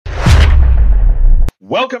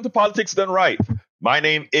Welcome to Politics Done Right. My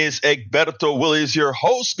name is Egberto Willies, your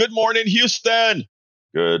host. Good morning, Houston.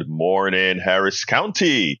 Good morning, Harris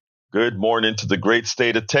County. Good morning to the great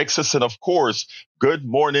state of Texas. And of course, good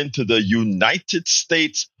morning to the United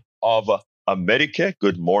States of America.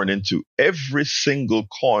 Good morning to every single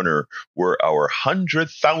corner where our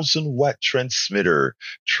 100,000 watt transmitter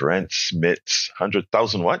transmits.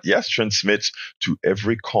 100,000 watt? Yes, transmits to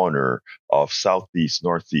every corner of Southeast,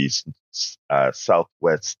 Northeast,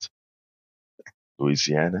 Southwest,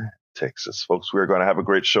 Louisiana, Texas. Folks, we're going to have a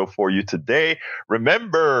great show for you today.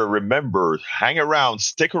 Remember, hang around,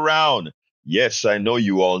 stick around. Yes, I know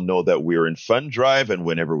you all know that we're in Fund Drive, and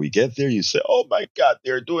whenever we get there, you say, oh my God,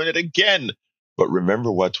 they're doing it again. But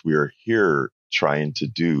remember what we're here trying to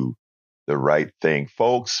do, the right thing.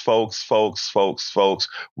 Folks,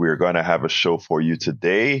 we're going to have a show for you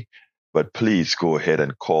today. But please go ahead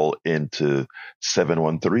and call into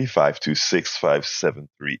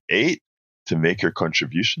 713-526-5738 to make your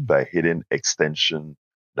contribution by hitting extension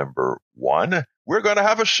number 1. We're going to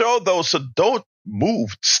have a show, though, so don't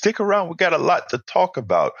move. Stick around. We got a lot to talk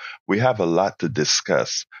about. We have a lot to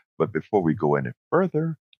discuss. But before we go any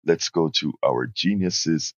further, let's go to our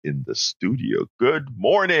geniuses in the studio. Good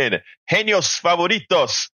morning, genios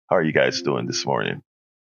favoritos. How are you guys doing this morning?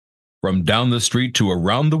 From down the street to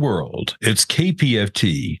around the world, it's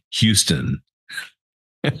KPFT Houston.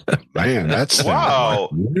 Man, that's wow.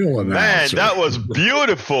 Man, that was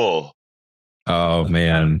beautiful. Oh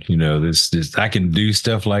man, this I can do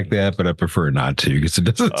stuff like that, but I prefer not to because it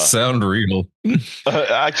doesn't sound real.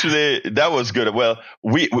 Actually, that was good. Well,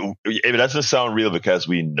 it doesn't sound real because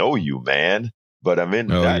we know you, man. But I mean,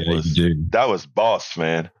 that was boss,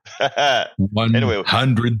 man.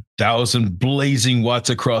 100,000 blazing watts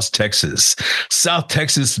across Texas, South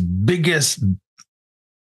Texas' biggest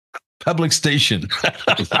public station.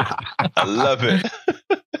 I love it.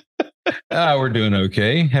 We're doing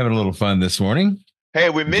okay. Having a little fun this morning. Hey,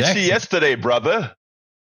 we missed you yesterday, brother.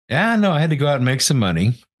 Yeah, no, I had to go out and make some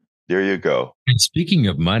money. There you go. And speaking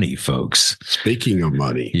of money, folks. Speaking of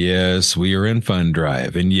money. Yes, we are in Fund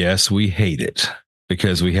Drive. And yes, we hate it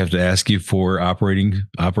because we have to ask you for operating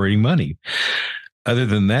money. Other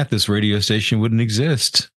than that, this radio station wouldn't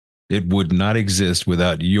exist. It would not exist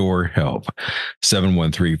without your help.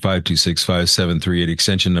 713-526-5738,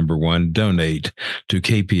 extension number 1. Donate to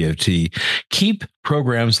KPFT. Keep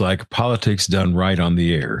programs like Politics Done Right on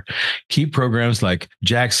the air. Keep programs like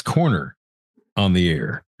Jack's Corner on the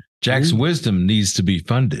air. Jack's Wisdom needs to be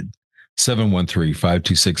funded.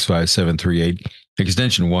 713-526-5738,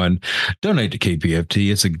 extension 1. Donate to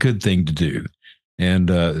KPFT. It's a good thing to do.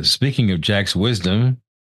 And speaking of Jack's Wisdom,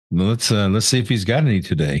 let's see if he's got any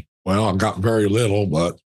today. Well, I got very little,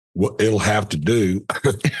 but it'll have to do.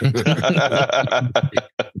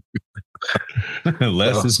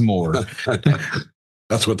 Less is more.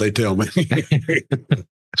 That's what they tell me.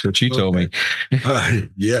 That's what you told me.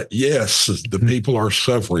 Yes, the people are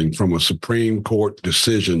suffering from a Supreme Court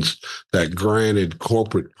decisions that granted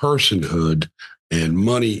corporate personhood and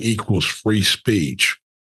money equals free speech.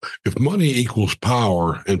 If money equals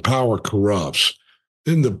power and power corrupts,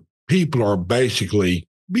 then the people are basically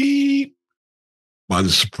beat by the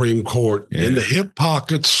Supreme Court in the hip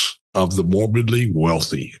pockets of the morbidly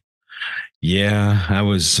wealthy. Yeah, I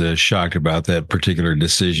was shocked about that particular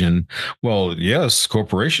decision. Well, yes,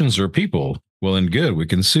 corporations are people. Well and good, we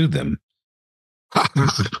can sue them.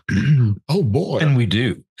 Oh, boy. And we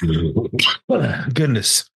do.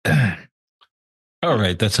 Goodness. All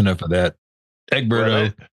right, that's enough of that.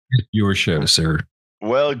 Egberto, your show, sir.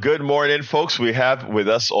 Well, good morning, folks. We have with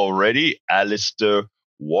us already Alistair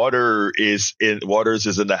Waters is in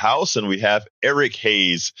the house, and we have Eric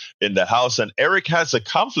Hayes in the house. And Eric has a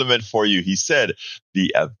compliment for you. He said,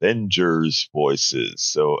 the Avengers voices.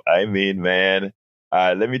 So, I mean, man,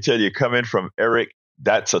 let me tell you, coming from Eric,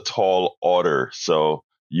 that's a tall order. So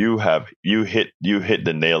you hit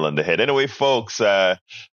the nail on the head. Anyway, folks,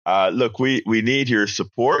 look, we need your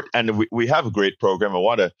support, and we have a great program. I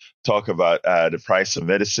want to talk about the price of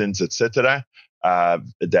medicines, etc. That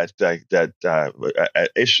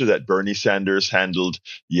issue that Bernie Sanders handled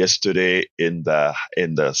yesterday in the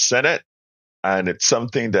Senate, and it's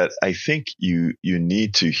something that I think you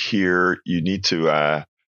need to hear. You need to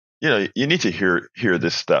hear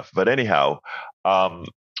this stuff. But anyhow,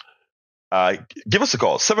 give us a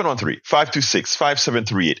call,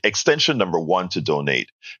 713-526-5738, extension number 1 to donate.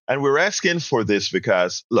 And we're asking for this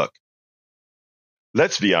because, look,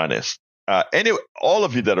 let's be honest. All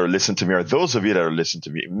of you that are listening to me, or those of you that are listening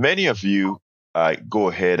to me, many of you go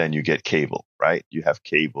ahead and you get cable, right? You have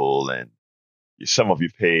cable and Some of you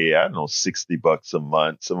pay, I don't know, $60 a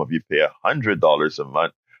month. Some of you pay $100 a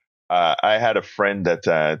month. I had a friend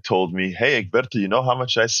that told me, "Hey, Egberto, you know how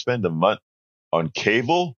much I spend a month on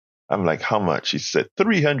cable?" I'm like, "How much?" He said,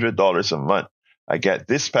 $300 a month. I get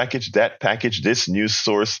this package, that package, this news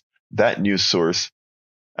source, that news source.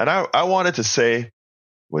 And I wanted to say,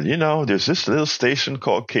 well, there's this little station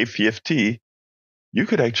called KPFT. You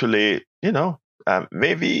could actually,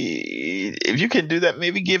 maybe if you can do that,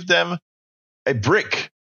 maybe give them a brick.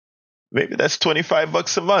 Maybe that's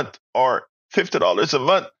 $25 a month or $50 a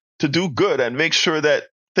month to do good and make sure that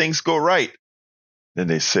things go right. Then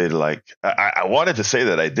they say, like, I wanted to say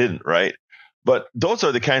that I didn't, right? But those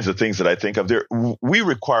are the kinds of things that I think of there. We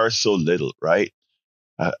require so little, right?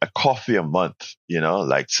 A coffee a month,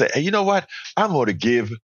 like say, hey, you know what? I'm going to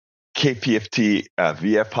give KPFT,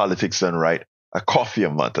 VF Politics Done Right, a coffee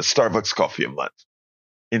a month, a Starbucks coffee a month.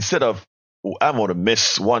 Instead of, I'm going to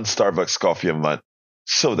miss one Starbucks coffee a month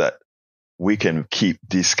so that we can keep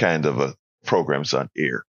these kind of programs on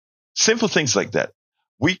air. Simple things like that.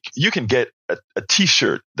 You can get a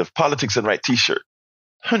T-shirt, the Politics Done Right T-shirt,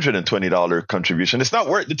 $120 contribution. It's not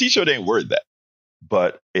worth, the T-shirt ain't worth that,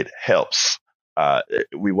 but it helps.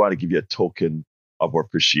 We want to give you a token of our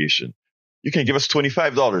appreciation. You can give us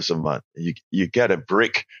 $25 a month. You get a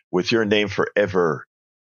brick with your name forever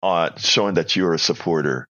on, showing that you're a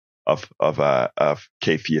supporter of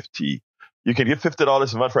KPFT. You can give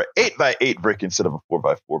 $50 a month for an 8x8 brick instead of a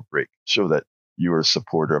 4x4 brick. Show that you are a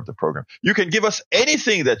supporter of the program. You can give us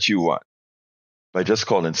anything that you want by just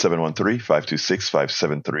calling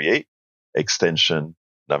 713-526-5738, extension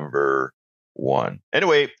number 1.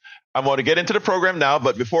 Anyway, I'm going to get into the program now,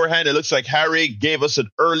 but beforehand, it looks like Harry gave us an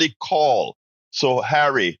early call. So,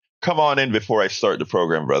 Harry, come on in before I start the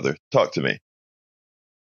program, brother. Talk to me.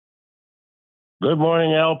 Good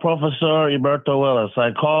morning, El Professor Egberto Willis.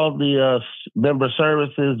 I called the member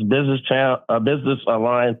services business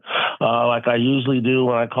line like I usually do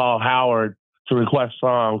when I call Howard to request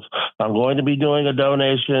songs. I'm going to be doing a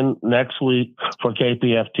donation next week for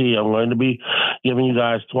KPFT. I'm going to be giving you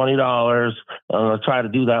guys $20. I'm going to try to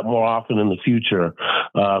do that more often in the future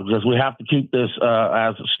because we have to keep this,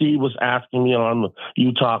 as Steve was asking me on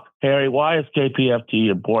You Talk, Harry, why is KPFT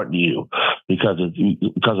important to you? Because of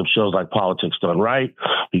shows like Politics Done Right,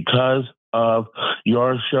 because of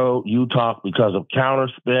your show, You Talk, because of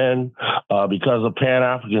Counterspin, because of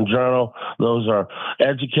Pan-African Journal. Those are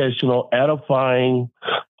educational, edifying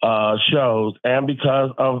shows, and because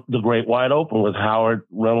of The Great Wide Open with Howard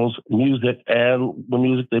Reynolds' music and the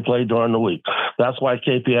music they play during the week. That's why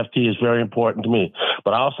KPFT is very important to me.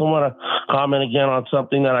 But I also want to comment again on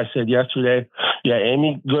something that I said yesterday. Yeah,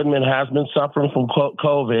 Amy Goodman has been suffering from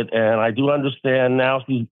COVID, and I do understand now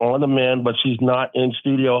she's on the mend, but she's not in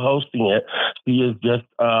studio hosting it. She is just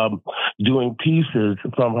doing pieces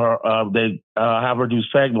from her. They have her do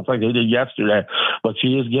segments like they did yesterday, but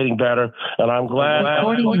she is getting better, and I'm glad.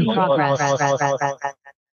 Recording in progress.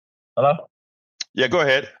 Hello? Yeah, go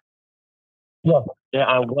ahead. Yeah,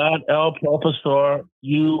 I'm glad El Professor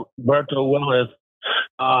Egberto Willis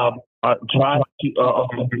try to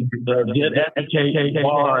get educated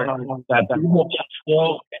on that people can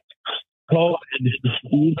still COVID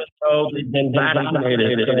even though they've been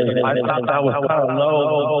vaccinated. I thought that was kind of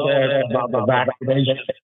low about the vaccination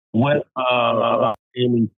with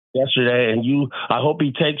Amy yesterday, and I hope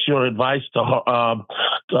he takes your advice to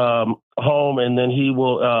home, and then he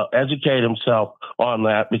will educate himself on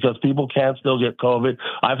that, because people can still get COVID.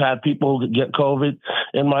 I've had people get COVID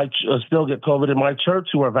still get COVID in my church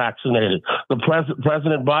who are vaccinated. The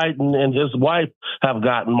President Biden and his wife have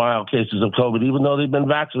gotten mild cases of COVID, even though they've been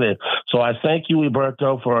vaccinated. So I thank you,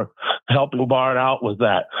 Egberto, for helping Bart out with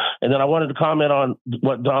that. And then I wanted to comment on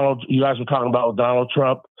what you guys were talking about with Donald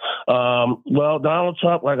Trump. Well, Donald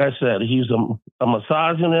Trump, like I said, he's a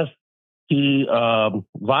misogynist. He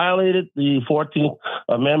violated the 14th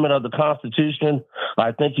Amendment of the Constitution.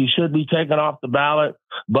 I think he should be taken off the ballot.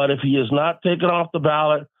 But if he is not taken off the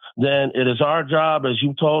ballot, then it is our job, as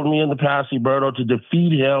you told me in the past, Egberto, to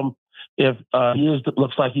defeat him if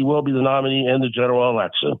looks like he will be the nominee in the general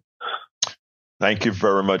election. Thank you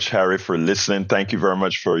very much, Harry, for listening. Thank you very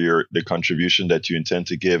much for the contribution that you intend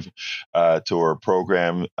to give to our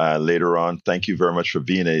program later on. Thank you very much for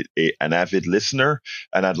being an avid listener.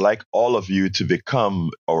 And I'd like all of you to become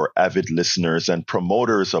our avid listeners and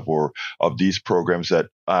promoters of these programs that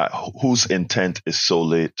whose intent is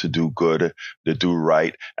solely to do good, to do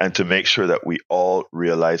right, and to make sure that we all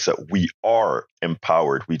realize that we are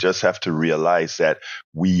empowered. We just have to realize that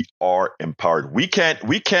we are empowered. We can't,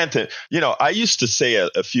 I used to say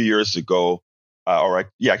a few years ago, All right.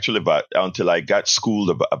 Yeah, actually, about until I got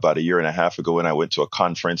schooled about a year and a half ago, when I went to a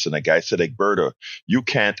conference, and a guy said, Egberto, you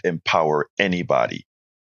can't empower anybody.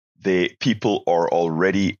 People are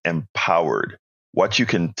already empowered. What you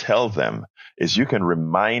can tell them is you can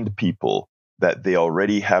remind people that they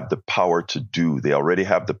already have the power to do. They already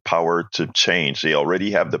have the power to change. They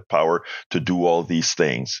already have the power to do all these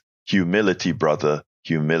things. Humility, brother,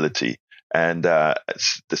 humility. And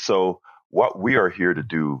so what we are here to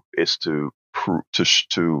do is to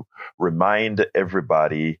remind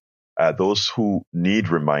everybody, those who need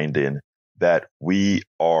reminding, that we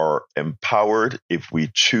are empowered if we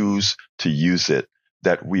choose to use it,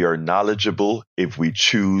 that we are knowledgeable if we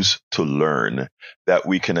choose to learn, that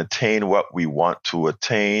we can attain what we want to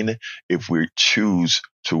attain if we choose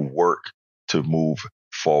to work to move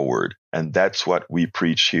forward. And that's what we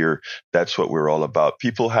preach here. That's what we're all about.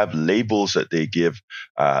 People have labels that they give.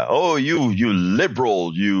 Oh, you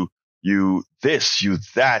liberal, you this, you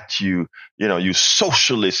that, you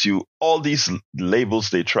socialist, all these labels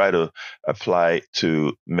they try to apply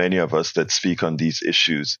to many of us that speak on these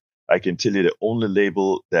issues. I can tell you the only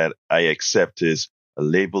label that I accept is a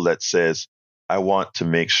label that says, I want to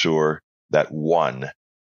make sure that 1,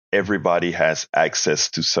 everybody has access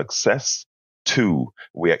to success. 2,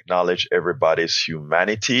 we acknowledge everybody's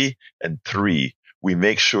humanity. And 3, we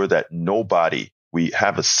make sure that we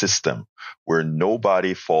have a system where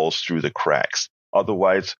nobody falls through the cracks.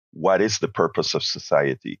 Otherwise, what is the purpose of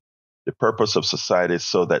society? The purpose of society is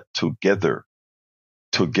so that together,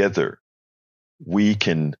 we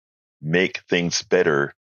can make things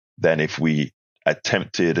better than if we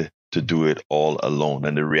attempted to do it all alone.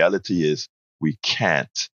 And the reality is we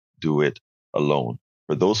can't do it alone.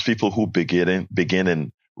 For those people who begin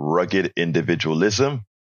in rugged individualism,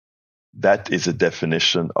 that is a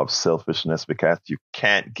definition of selfishness, because you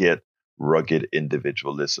can't get rugged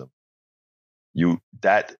individualism.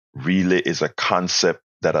 That really is a concept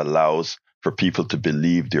that allows for people to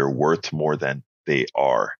believe they're worth more than they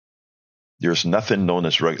are. There's nothing known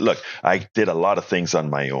as rugged. Look, I did a lot of things on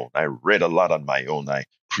my own. I read a lot on my own. I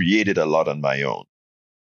created a lot on my own.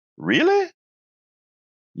 Really?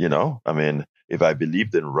 If I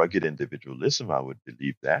believed in rugged individualism, I would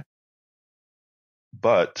believe that.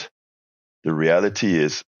 But the reality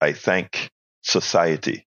is, I thank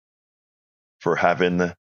society for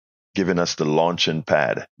having given us the launching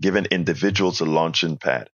pad, given individuals a launching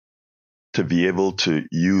pad to be able to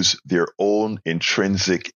use their own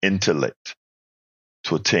intrinsic intellect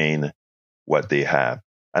to attain what they have.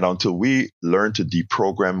 And until we learn to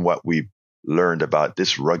deprogram what we've learned about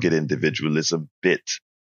this rugged individualism bit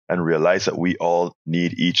and realize that we all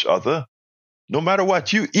need each other, no matter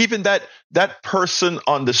what, even that person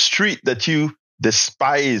on the street that you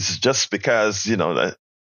despise just because, that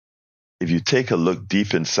if you take a look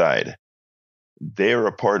deep inside, they're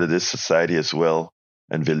a part of this society as well.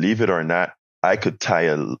 And believe it or not, I could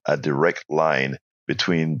tie a direct line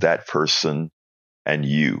between that person and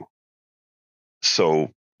you.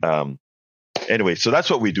 So anyway, so that's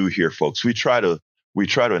what we do here, folks. We try to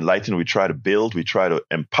enlighten, we try to build, we try to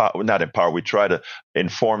we try to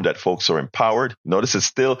inform that folks are empowered. Notice it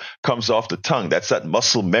still comes off the tongue. That's that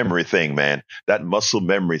muscle memory thing, man. That muscle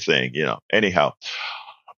memory thing,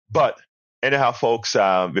 Anyhow, folks,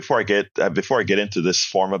 before I get into this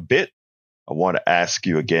Pharma bit, I want to ask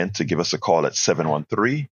you again to give us a call at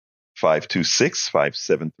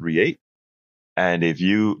 713-526-5738. And if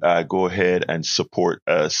you go ahead and support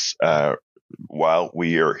us while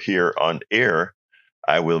we are here on air,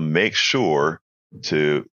 I will make sure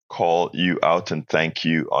to call you out and thank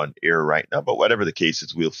you on air right now. But whatever the case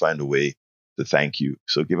is, we'll find a way to thank you.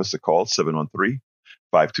 So give us a call,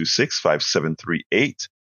 713-526-5738,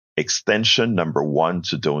 extension number 1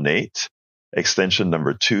 to donate, extension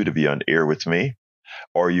number 2 to be on air with me.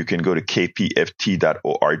 Or you can go to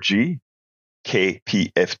kpft.org,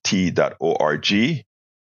 kpft.org,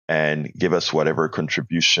 and give us whatever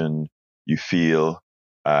contribution you feel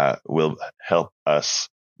will help us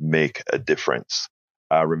make a difference.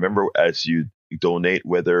 Remember, as you donate,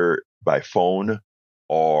 whether by phone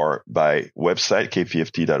or by website,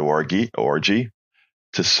 kpft.org,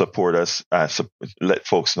 to support us, let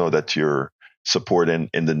folks know that you're supporting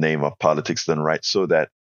in the name of Politics Done Right, so that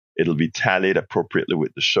it'll be tallied appropriately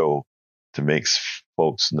with the show to make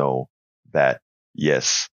folks know that,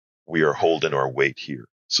 yes, we are holding our weight here.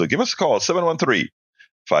 So give us a call,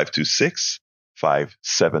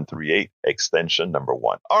 713-526-5738, extension number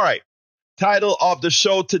 1. All right. Title of the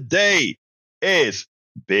show today is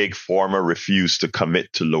Big Pharma Refused to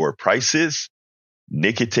Commit to Lower Prices,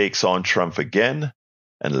 Nikki Takes on Trump Again,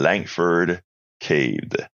 and Lankford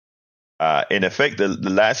Caved. In effect, the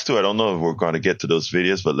last two, I don't know if we're going to get to those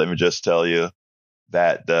videos, but let me just tell you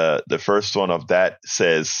that the first one of that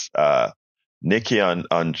says Nikki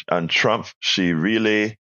on Trump. She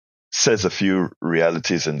really says a few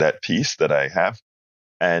realities in that piece that I have.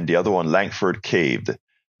 And the other one, Lankford caved.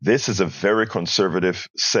 This is a very conservative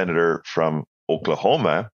senator from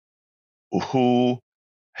Oklahoma who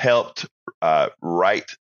helped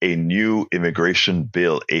write a new immigration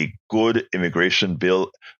bill, a good immigration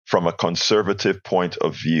bill from a conservative point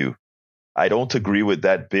of view. I don't agree with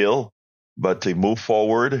that bill, but to move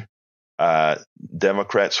forward,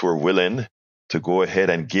 Democrats were willing to go ahead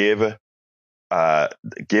and give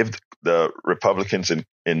the Republicans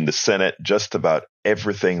in the Senate just about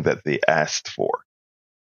everything that they asked for.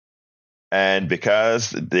 And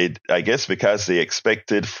because they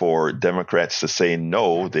expected for Democrats to say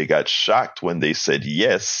no, they got shocked when they said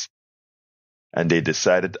yes. And they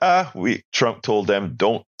decided, Trump told them,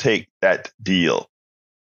 don't take that deal.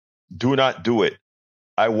 Do not do it.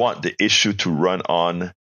 I want the issue to run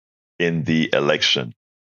on in the election.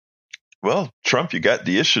 Well, Trump, you got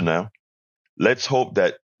the issue now. Let's hope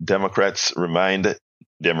that Democrats remind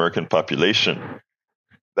the American population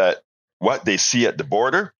that what they see at the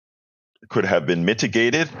border could have been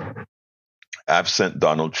mitigated absent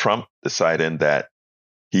Donald Trump deciding that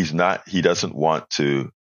he doesn't want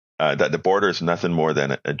to, that the border is nothing more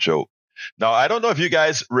than a joke. Now, I don't know if you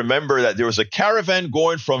guys remember that there was a caravan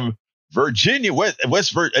going from Virginia, I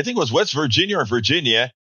think it was West Virginia or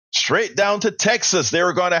Virginia, straight down to Texas. They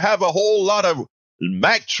were going to have a whole lot of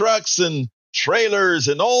Mack trucks and trailers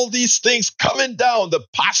and all these things coming down. The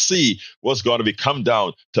posse was going to be come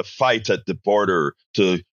down to fight at the border,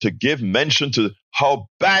 to give mention to how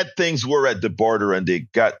bad things were at the border. And they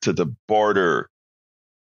got to the border.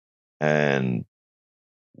 And,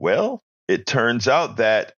 well, it turns out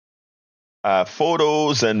that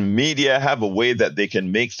photos and media have a way that they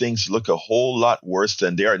can make things look a whole lot worse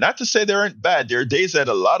than they are. Not to say they aren't bad. There are days that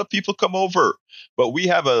a lot of people come over, but we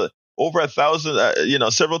have over 1,000,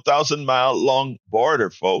 several 1,000-mile long border,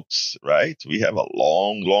 folks, right? We have a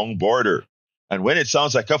long, long border. And when it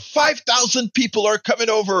sounds like 5,000 people are coming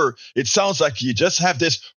over, it sounds like you just have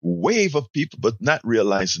this wave of people, but not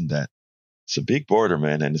realizing that it's a big border,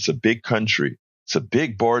 man, and it's a big country. It's a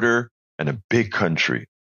big border and a big country.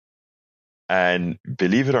 And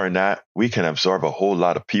believe it or not, we can absorb a whole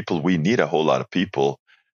lot of people. We need a whole lot of people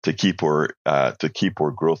to keep our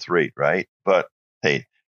growth rate, right? But hey,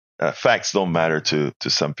 facts don't matter to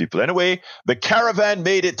some people. Anyway, the caravan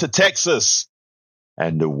made it to Texas,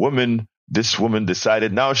 and this woman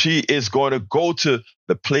decided now she is going to go to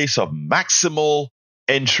the place of maximal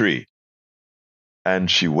entry.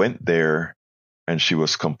 And she went there, and she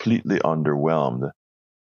was completely underwhelmed.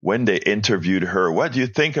 When they interviewed her, what do you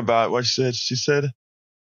think about what she said? She said,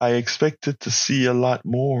 I expected to see a lot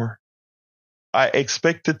more. I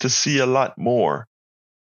expected to see a lot more.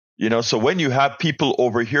 So when you have people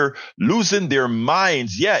over here losing their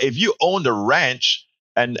minds, if you own the ranch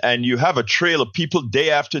and you have a trail of people day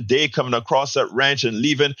after day coming across that ranch and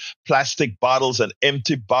leaving plastic bottles and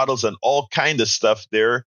empty bottles and all kind of stuff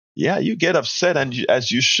there, you get upset, and as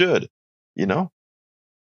you should,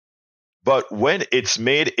 But when it's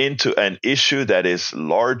made into an issue that is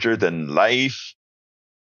larger than life,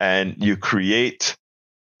 and you create,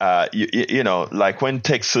 like when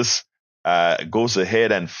Texas goes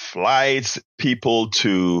ahead and flies people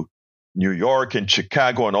to New York and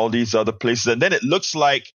Chicago and all these other places, and then it looks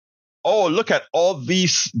like, oh, look at all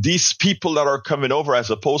these people that are coming over,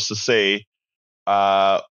 as opposed to say,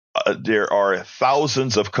 there are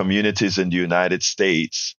thousands of communities in the United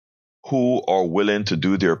States who are willing to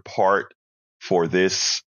do their part for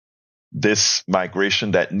this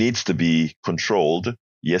migration that needs to be controlled.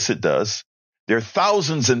 Yes, it does. There are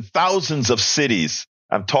thousands and thousands of cities.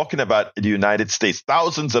 I'm talking about the United States,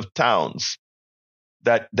 thousands of towns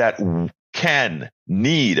that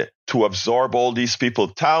need to absorb all these people,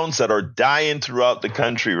 towns that are dying throughout the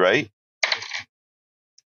country, right?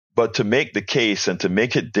 But to make the case and to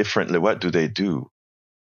make it differently, what do? They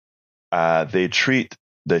treat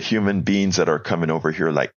the human beings that are coming over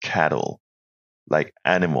here like cattle, like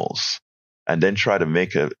animals, and then try to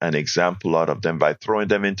make an example out of them by throwing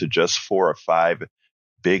them into just 4 or 5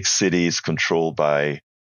 big cities controlled by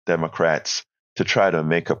Democrats to try to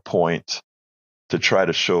make a point, to try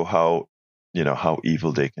to show how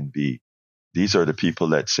evil they can be. These are the people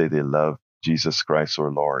that say they love Jesus Christ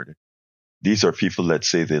or Lord. These are people that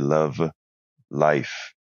say they love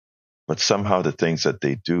life, but somehow the things that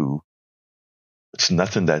they do, it's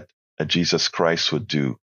nothing that a Jesus Christ would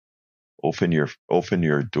do. Open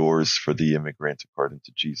your doors for the immigrant according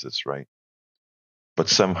to Jesus, right? But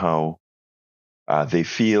somehow they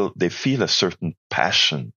feel a certain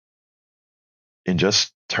passion in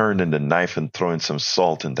just turning the knife and throwing some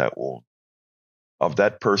salt in that wound of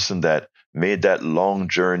that person that made that long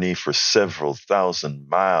journey for several thousand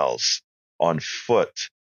miles on foot,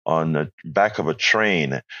 on the back of a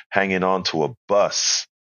train, hanging on to a bus.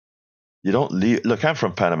 You don't leave. Look, I'm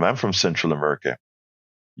from Panama. I'm from Central America.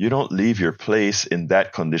 You don't leave your place in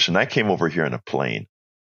that condition. I came over here in a plane.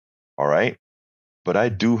 All right. But I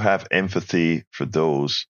do have empathy for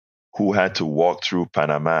those who had to walk through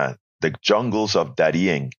Panama, the jungles of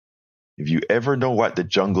Darien. If you ever know what the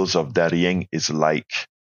jungles of Darien is like,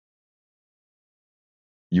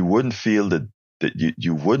 you wouldn't feel that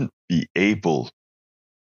you wouldn't be able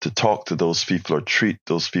to talk to those people or treat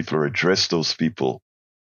those people or address those people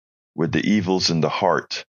with the evils in the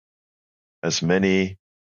heart, as many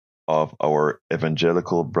of our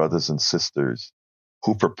evangelical brothers and sisters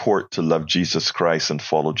who purport to love Jesus Christ and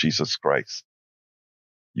follow Jesus Christ.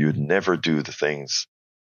 You'd never do the things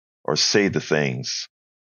or say the things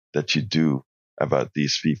that you do about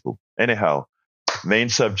these people. Anyhow, main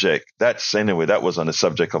subject. That was on the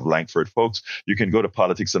subject of Lankford, folks. You can go to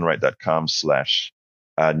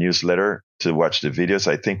politicsandright.com/newsletter to watch the videos.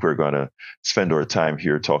 I think we're going to spend our time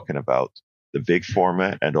here talking about the big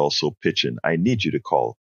pharma and also pitching. I need you to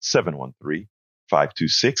call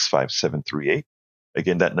 713-526-5738.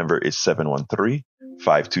 Again, that number is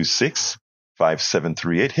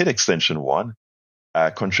 713-526-5738. Hit extension 1,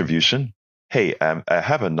 contribution. Hey, I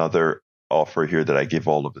have another offer here that I give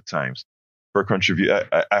all of the times for contribute.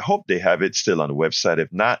 I hope they have it still on the website.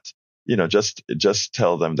 If not, just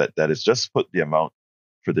tell them that is just put the amount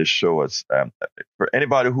for this show as for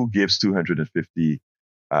anybody who gives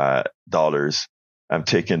 $250. I'm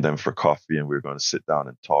taking them for coffee and we're going to sit down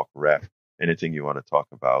and talk rap, anything you want to talk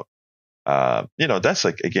about. That's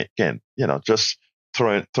like, again, just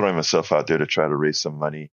throwing myself out there to try to raise some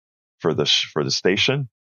money for the station.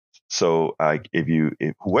 So if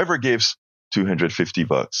whoever gives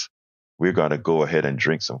 $250, we're going to go ahead and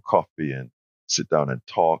drink some coffee and sit down and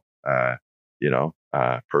talk,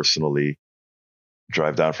 personally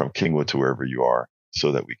drive down from Kingwood to wherever you are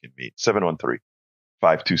so that we can meet.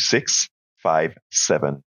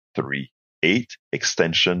 713-526-5738,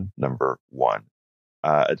 extension number 1.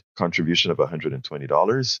 A contribution of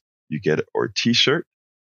 $120. You get our t-shirt,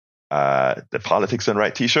 the Politics and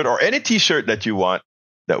Right t-shirt, or any t-shirt that you want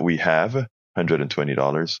that we have,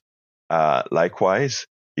 $120. Likewise,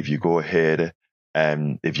 if you go ahead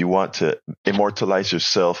and if you want to immortalize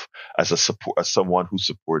yourself as someone who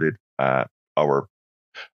supported our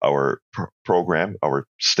program, our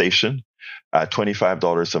station,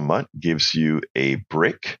 $25 a month gives you a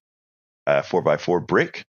brick, 4x4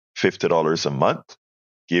 brick. $50 a month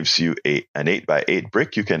gives you an 8x8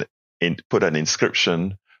 brick. You can put an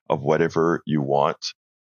inscription of whatever you want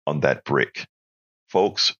on that brick.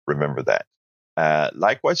 Folks, remember that.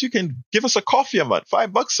 Likewise, you can give us a coffee a month,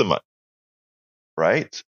 $5 a month,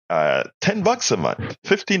 right? $10 a month,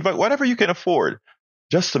 $15, whatever you can afford,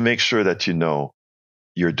 just to make sure that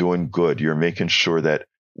you're doing good. You're making sure that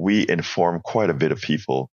we inform quite a bit of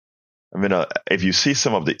people. I mean, if you see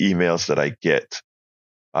some of the emails that I get,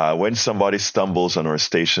 when somebody stumbles on our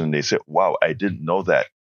station, they say, wow, I didn't know that.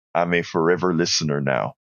 I'm a forever listener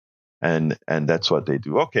now. And that's what they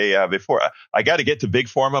do. Okay. Before I got to get to Big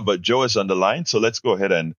Pharma, but Joe is on the line. So let's go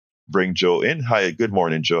ahead and bring Joe in. Hi. Good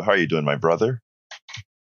morning, Joe. How are you doing, my brother?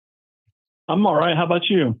 I'm all right. How about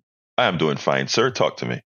you? I'm doing fine, sir. Talk to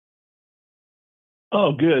me.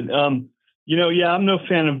 Oh, good. I'm no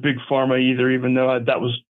fan of Big Pharma either, even though that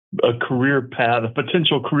was a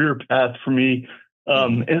potential career path for me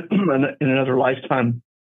in another lifetime.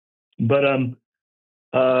 But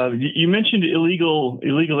you mentioned illegal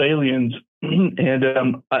aliens,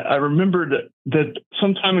 and I remember that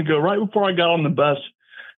some time ago, right before I got on the bus,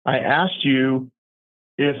 I asked you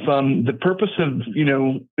if the purpose of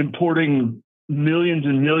importing millions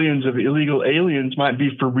and millions of illegal aliens might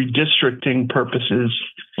be for redistricting purposes.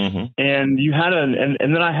 Mm-hmm. And you had and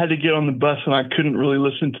then I had to get on the bus and I couldn't really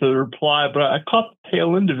listen to the reply, but I caught the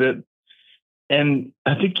tail end of it. And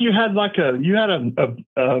I think you had a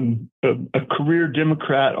career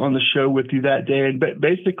Democrat on the show with you that day. And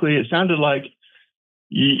basically it sounded like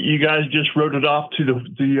you guys just wrote it off to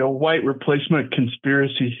the white replacement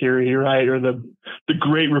conspiracy theory, right? Or the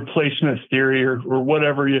great replacement theory or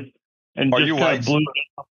whatever and are just you kind white? of blew it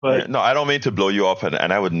up. But no, I don't mean to blow you off, and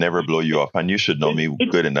I would never blow you off, and you should know me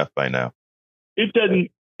good enough by now. It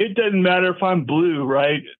doesn't matter if I'm blue,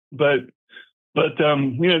 right? But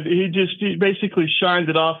he basically shined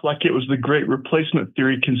it off like it was the great replacement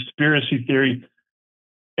theory, conspiracy theory.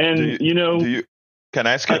 And Can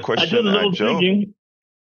I ask you a I question, did a little Joe? digging.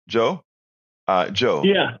 Joe? Joe,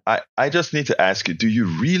 Yeah. I just need to ask you, do you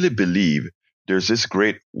really believe there's this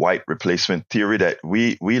great white replacement theory that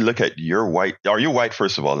we look at your white? Are you white,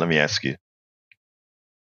 first of all? Let me ask you.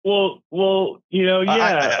 Well,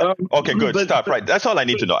 yeah. Okay, good. Stop. Right. That's all I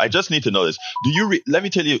need to know. I just need to know this. Do you? Let me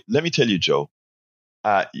tell you, Joe.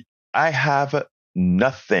 I have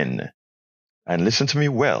nothing, and listen to me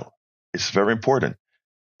well. It's very important.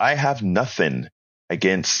 I have nothing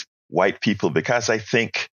against white people because I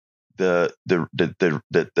think the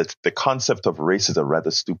concept of race is a rather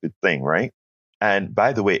stupid thing, right? And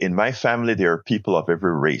by the way, in my family, there are people of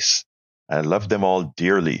every race. I love them all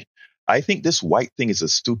dearly. I think this white thing is a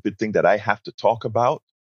stupid thing that I have to talk about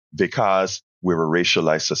because we're a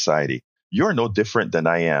racialized society. You're no different than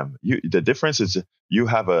I am. The difference is you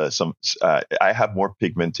have I have more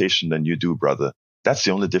pigmentation than you do, brother. That's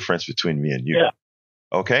the only difference between me and you. Yeah.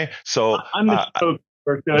 Okay. So I misspoke.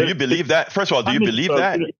 do you believe that? First of all, do you believe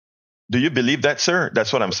that? Do you believe that, sir?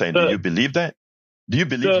 That's what I'm saying. Do you believe that? Do you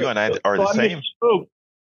believe you and I are the same? Misspoke.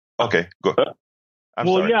 Okay, go.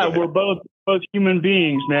 Well, yeah, we're both human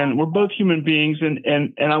beings, man. We're both human beings,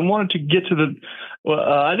 and I wanted to get to the. Well,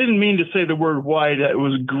 I didn't mean to say the word white. It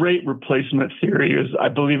was great replacement theory, I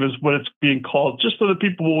believe is what it's being called, just so that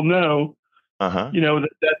people will know. You know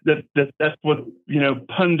that's what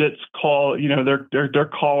pundits call.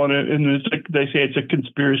 They're calling it, and they say it's a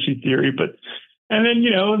conspiracy theory, and then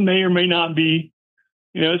it may or may not be.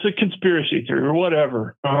 It's a conspiracy theory or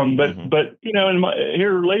whatever. But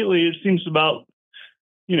here lately, it seems about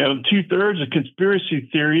 2/3 of conspiracy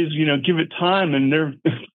theories. Give it time, and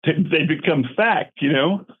they become fact.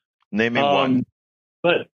 Name me one.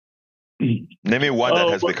 But name me one that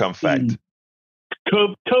has become fact.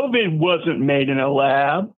 COVID wasn't made in a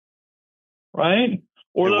lab, right?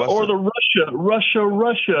 Or the Russia.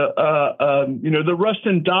 The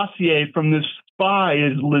Russian dossier from this spy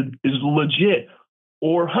is legit.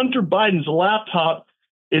 Or Hunter Biden's laptop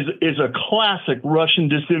is a classic Russian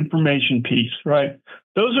disinformation piece, right?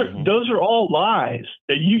 Those are all lies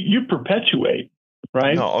that you perpetuate,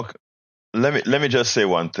 right? No, okay. Let me just say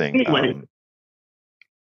one thing. Anyway,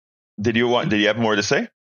 did you have more to say?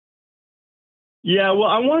 Yeah, well,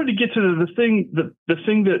 I wanted to get to the thing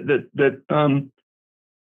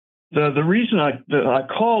the reason I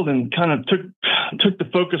called and kind of took the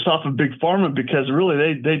focus off of Big Pharma, because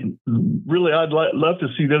really they really I'd love to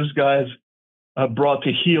see those guys brought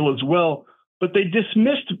to heel as well, but they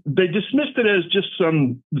dismissed it as just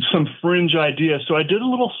some fringe idea. So I did a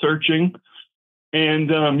little searching, and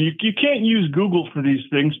you can't use Google for these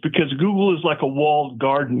things because Google is like a walled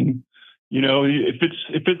garden.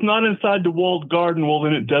 If it's not inside the walled garden, well,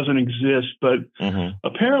 then it doesn't exist. But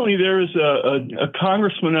apparently there is a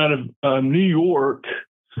congressman out of New York.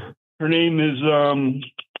 Her name is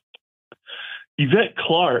Yvette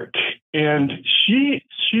Clarke, and she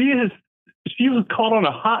was caught on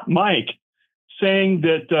a hot mic saying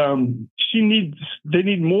that they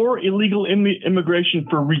need more illegal immigration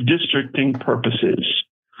for redistricting purposes.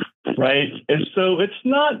 Right. And so it's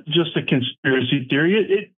not just a conspiracy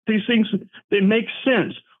theory. These things, they make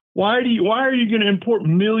sense. Why are you going to import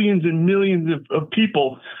millions and millions of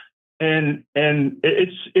people? And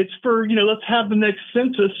it's for, let's have the next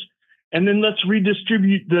census, and then let's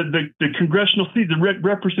redistribute the congressional seat, the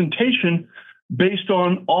representation based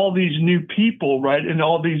on all these new people, right? In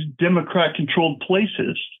all these Democrat controlled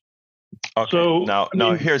places. Okay. So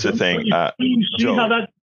now here's the thing. You see Joe, how that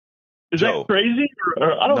is Joe, that crazy?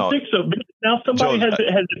 Or I don't think so. But now somebody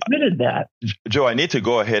has admitted that. Joe, I need to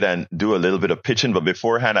go ahead and do a little bit of pitching, but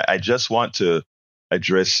beforehand, I just want to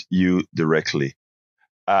address you directly.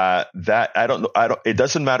 That I don't know. It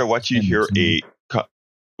doesn't matter what you hear.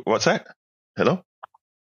 What's that? Hello.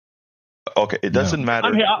 Okay, it doesn't matter.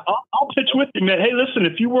 I mean, I'll pitch with you, man. Hey, listen,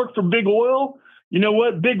 if you work for Big Oil, you know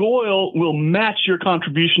what? Big Oil will match your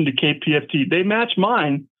contribution to KPFT. They match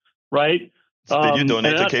mine, right? Did you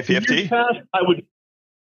donate to KPFT? Past, I would.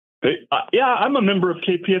 Yeah, I'm a member of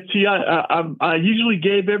KPFT. I usually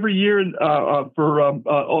gave every year for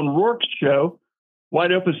on Rourke's show,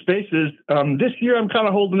 Wide Open Spaces. This year, I'm kind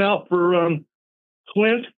of holding out for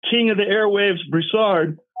Clint, King of the Airwaves,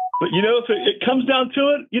 Broussard. But if it comes down to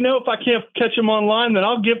it, if I can't catch him online, then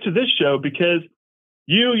I'll give to this show because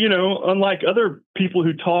unlike other people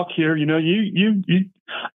who talk here,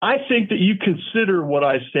 I think that you consider what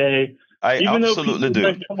I say. Even absolutely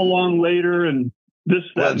though people come along later and this,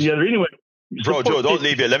 that, and the other. Anyway, bro, Joe, don't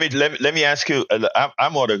leave it. Let me ask you.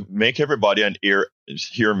 I'm going to make everybody on ear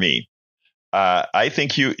hear me. I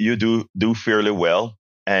think you do fairly well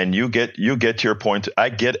and you get your point.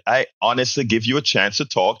 I honestly give you a chance to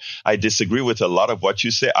talk. I disagree with a lot of what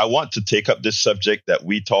you say. I want to take up this subject that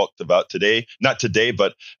we talked about today, not today,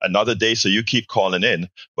 but another day. So you keep calling in,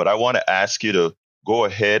 but I want to ask you to go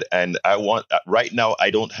ahead. And I want, right now,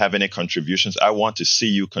 I don't have any contributions. I want to see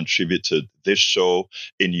you contribute to this show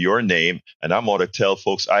in your name. And I'm going to tell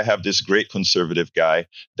folks, I have this great conservative guy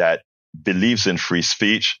that believes in free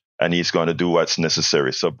speech, and he's going to do what's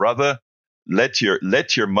necessary. So, brother, let your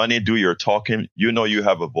money do your talking. You know you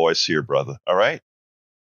have a voice here, brother. All right?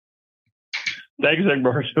 Thanks,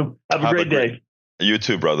 Egberto. Have a great day. You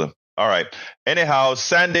too, brother. All right. Anyhow,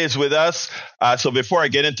 Sandy's with us. So before I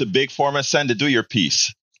get into big pharma, Sandy, do your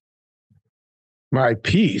piece. My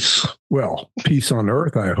peace. Well, peace on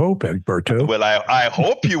earth, I hope, Egberto. Well, I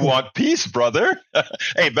hope you want peace, brother.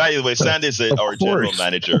 Hey, by the way, Sandy's our general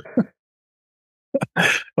manager.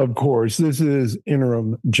 Of course, this is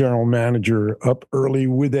interim general manager up early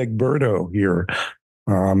with Egberto here.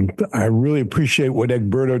 I really appreciate what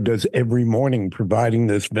Egberto does every morning, providing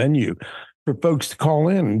this venue for folks to call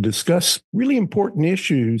in and discuss really important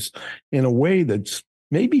issues in a way that's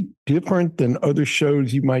maybe different than other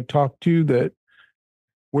shows you might talk to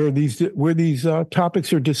where these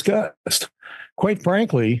topics are discussed. Quite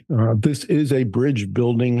frankly, this is a bridge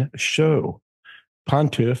building show.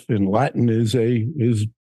 Pontiff in Latin is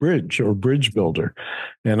bridge or bridge builder.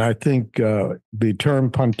 And I think the term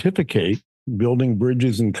pontificate, building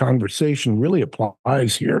bridges and conversation, really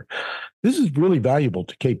applies here. This is really valuable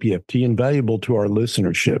to KPFT and valuable to our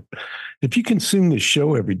listenership. If you consume this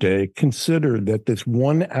show every day, consider that this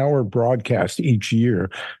 1 hour broadcast each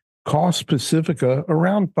year costs Pacifica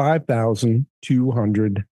around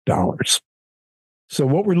 $5,200. So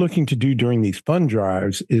what we're looking to do during these fund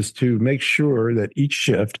drives is to make sure that each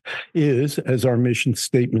shift is, as our mission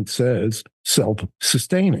statement says,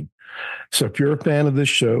 self-sustaining. So if you're a fan of this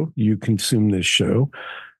show, you consume this show,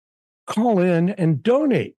 call in and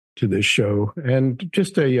donate to this show. And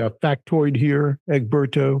just a factoid here,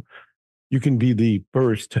 Egberto, you can be the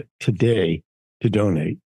first today to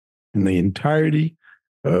donate. In the entirety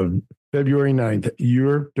of February 9th,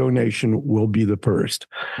 your donation will be the first.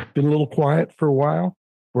 Been a little quiet for a while.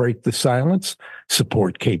 Break the silence.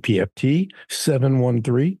 Support KPFT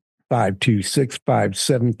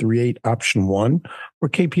 713-526-5738, option 1, or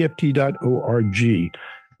kpft.org.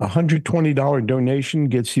 $120 donation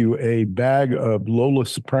gets you a bag of Lola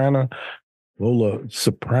Soprano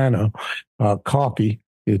coffee.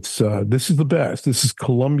 It's this is the best. This is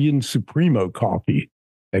Colombian Supremo coffee,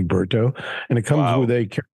 Egberto, and it comes with a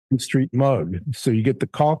Street mug. So you get the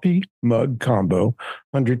coffee mug combo,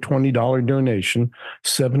 $120 donation,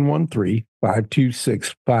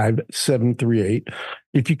 713-526-5738.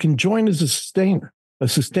 If you can join as a sustainer, a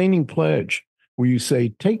sustaining pledge where you say,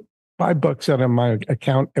 take $5 out of my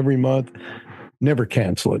account every month, never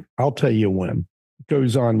cancel it. I'll tell you when. It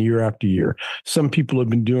goes on year after year. Some people have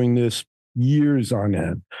been doing this years on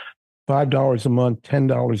end. $5 a month,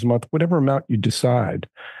 $10 a month, whatever amount you decide.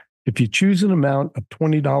 If you choose an amount of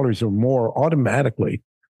 $20 or more, automatically,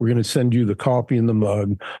 we're going to send you the coffee in the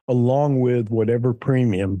mug, along with whatever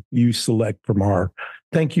premium you select from our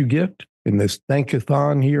thank you gift in this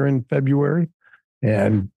thankathon here in February.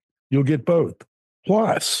 And you'll get both.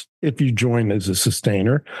 Plus, if you join as a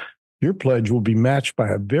sustainer, your pledge will be matched by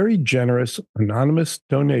a very generous anonymous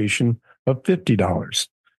donation of $50.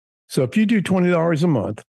 So if you do $20 a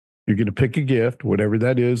month, you're going to pick a gift, whatever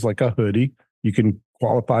that is, like a hoodie. You can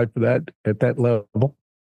qualify for that at that level.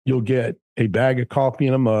 You'll get a bag of coffee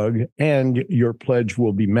and a mug, and your pledge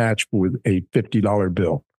will be matched with a $50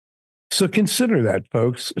 bill. So consider that,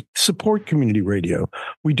 folks. Support community radio.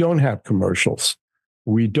 We don't have commercials.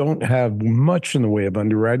 We don't have much in the way of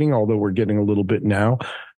underwriting, although we're getting a little bit now.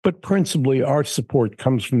 But principally, our support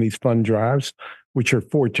comes from these fund drives, which are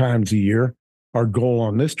 4 times a year. Our goal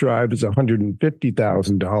on this drive is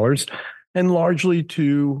 $150,000. And largely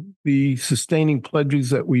to the sustaining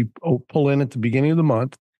pledges that we pull in at the beginning of the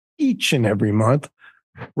month, each and every month.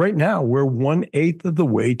 Right now, we're 1/8 of the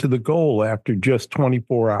way to the goal after just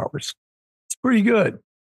 24 hours. It's pretty good.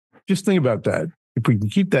 Just think about that. If we can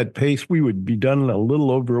keep that pace, we would be done in a little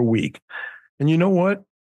over a week. And you know what?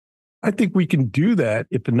 I think we can do that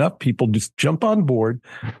if enough people just jump on board,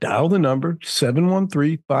 dial the number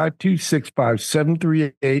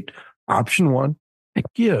 713-526-5738, option 1, and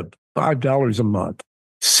give $5 a month,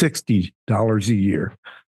 $60 a year.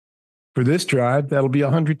 For this drive, that'll be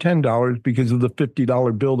 $110 because of the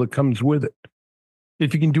 $50 bill that comes with it.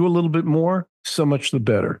 If you can do a little bit more, so much the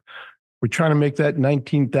better. We're trying to make that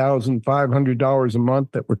 $19,500 a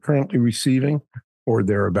month that we're currently receiving, or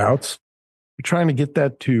thereabouts. We're trying to get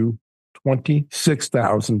that to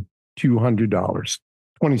 $26,200.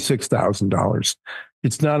 $26,000.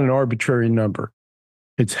 It's not an arbitrary number.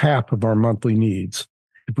 It's half of our monthly needs.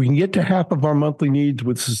 If we can get to half of our monthly needs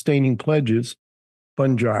with sustaining pledges,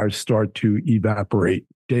 fund drives start to evaporate.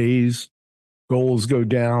 Days, goals go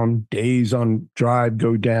down, days on drive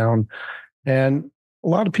go down. And a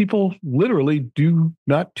lot of people literally do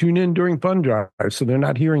not tune in during fund drives, so they're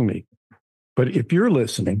not hearing me. But if you're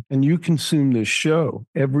listening and you consume this show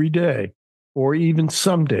every day, or even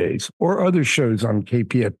some days, or other shows on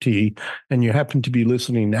KPFT, and you happen to be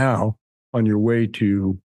listening now on your way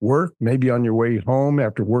to work, maybe on your way home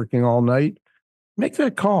after working all night, make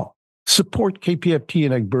that call. Support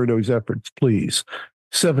KPFT and Egberto's efforts, please.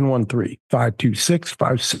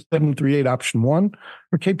 713-526-5738, option 1,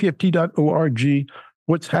 or kpft.org.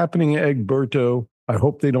 What's happening at Egberto? I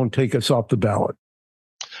hope they don't take us off the ballot.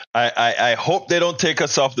 I hope they don't take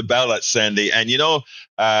us off the ballot, Sandy. And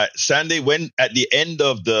Sandy, when at the end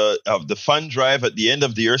of the fund drive, at the end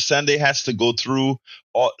of the year, Sandy has to go through.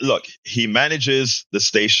 Look, he manages the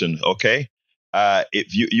station. Okay,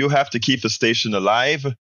 if you have to keep the station alive,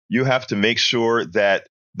 you have to make sure that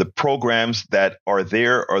the programs that are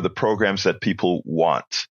there are the programs that people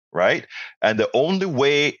want, right? And the only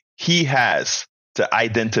way he has to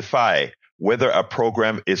identify whether a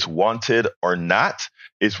program is wanted or not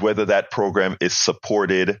is whether that program is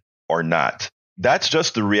supported or not. That's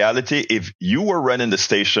just the reality. If you were running the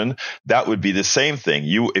station, that would be the same thing.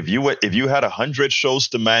 If you had 100 shows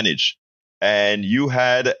to manage, and you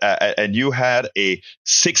had a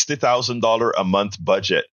 $60,000 a month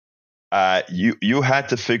budget, you had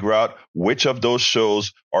to figure out which of those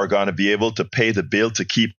shows are going to be able to pay the bill to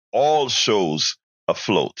keep all shows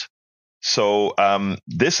afloat. So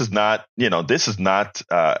this is not what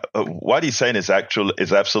he's saying is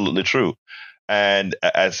absolutely true. And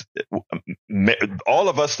as all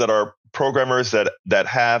of us that are programmers that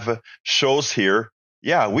have shows here,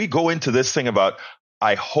 yeah, we go into this thing about,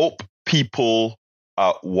 I hope people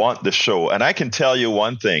want the show. And I can tell you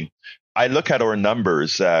one thing. I look at our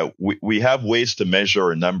numbers. We have ways to measure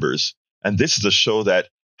our numbers. And this is a show that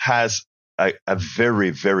has a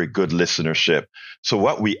very, very good listenership. So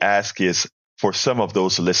what we ask is for some of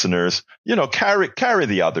those listeners, carry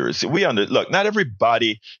the others. Look, not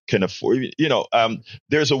everybody can afford,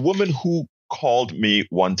 there's a woman who called me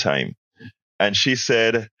one time and she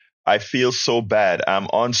said, I feel so bad. I'm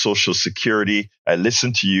on Social Security. I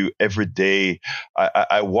listen to you every day.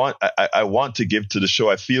 I want to give to the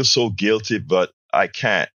show. I feel so guilty, but I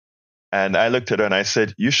can't. And I looked at her and I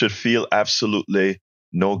said, you should feel absolutely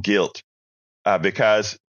no guilt.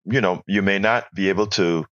 Because, you may not be able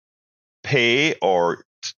to pay or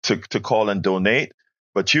to call and donate,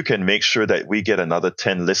 but you can make sure that we get another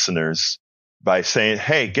 10 listeners by saying,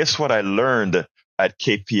 hey, guess what I learned at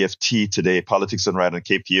KPFT today, Politics Done Right on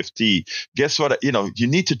KPFT. Guess what? You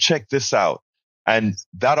need to check this out. And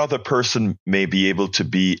that other person may be able to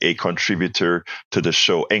be a contributor to the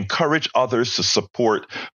show. Encourage others to support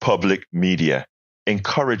public media.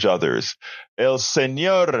 Encourage others. El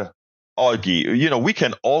Señor Augie, we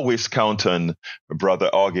can always count on Brother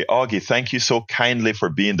Augie. Augie, thank you so kindly for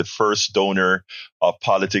being the first donor of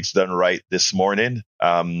Politics Done Right this morning.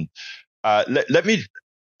 I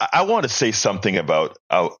want to say something about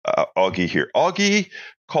Augie here. Augie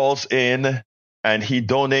calls in and he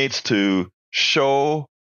donates to show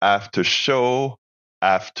after show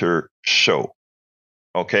after show.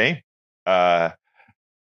 Okay?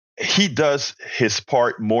 He does his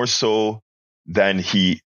part more so than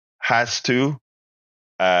he has to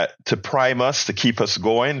prime us, to keep us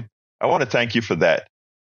going. I want to thank you for that.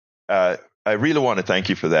 I really want to thank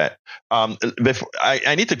you for that. Before,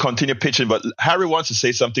 I need to continue pitching, but Harry wants to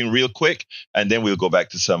say something real quick, and then we'll go back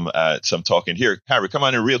to some talking here. Harry, come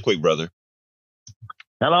on in real quick, brother.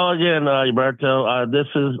 Hello again, Roberto. This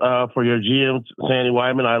is for your GM, Sandy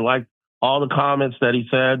Wyman. I like all the comments that he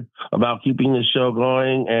said about keeping this show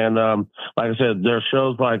going. And like I said, there are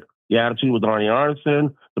shows like The Attitude with Arnie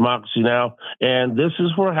Arnson, Democracy Now! And this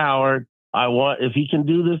is for Howard. If he can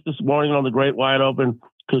do this morning on the Great Wide Open,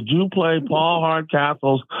 could you play Paul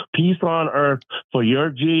Hardcastle's Peace on Earth for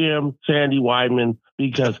your GM, Sandy Wyman?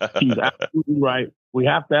 Because he's absolutely right. We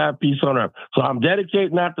have to have peace on earth. So I'm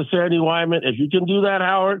dedicating that to Sandy Wyman. If you can do that,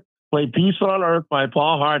 Howard, play Peace on Earth by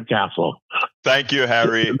Paul Hardcastle. Thank you,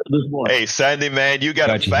 Harry. Hey, Sandy, man, you got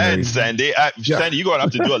a fan, Sandy. Sandy, you're going to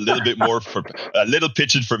have to do a little bit more for a little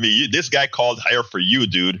pitching for me. This guy called higher for you,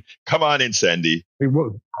 dude. Come on in, Sandy.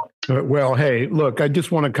 Well, hey, look, I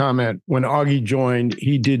just want to comment. When Augie joined,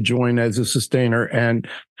 he did join as a sustainer, and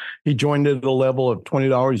he joined at a level of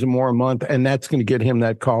 $20 or more a month, and that's going to get him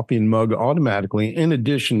that coffee and mug automatically, in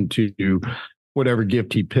addition to whatever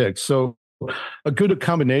gift he picks. So a good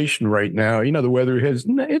combination right now. The weather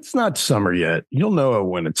it's not summer yet. You'll know it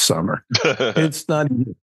when it's summer. It's not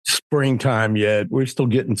springtime yet. We're still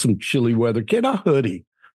getting some chilly weather. Get a hoodie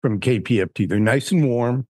from KPFT. They're nice and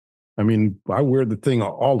warm. I mean, I wear the thing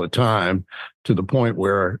all the time to the point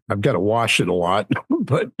where I've got to wash it a lot,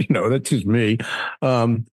 but that's just me.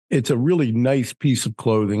 It's a really nice piece of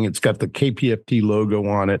clothing. It's got the KPFT logo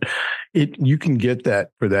on it. You can get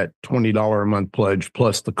that for that $20 a month pledge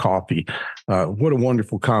plus the coffee. What a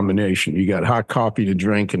wonderful combination. You got hot coffee to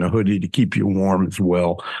drink and a hoodie to keep you warm as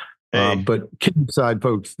well. But kidding aside,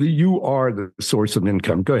 folks, you are the source of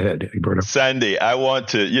income. Go ahead, Alberto. Sandy, I want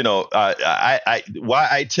to, why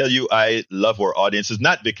I tell you I love our audience is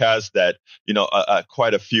not because that,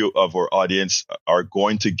 quite a few of our audience are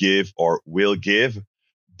going to give or will give,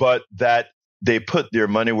 but that they put their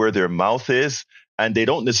money where their mouth is, and they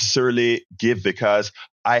don't necessarily give because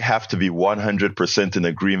I have to be 100% in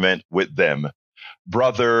agreement with them.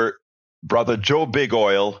 Brother Joe Big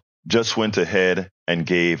Oil just went ahead and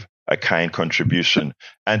gave a kind contribution.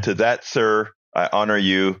 And to that, sir, I honor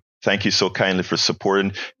you. Thank you so kindly for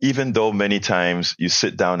supporting, even though many times you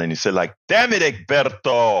sit down and you say like, damn it,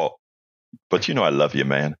 Egberto. But I love you,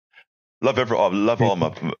 man. Love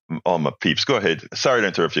all my peeps. Go ahead. Sorry to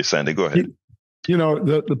interrupt you, Sandy. Go ahead.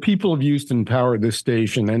 The people of Houston power this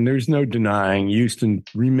station, and there's no denying Houston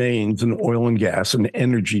remains an oil and gas and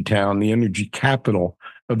energy town, the energy capital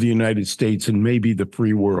of the United States and maybe the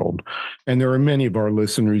free world. And there are many of our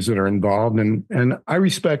listeners that are involved, and I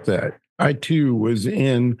respect that. I, too, was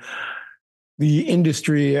in the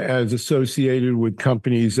industry as associated with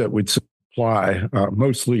companies that would supply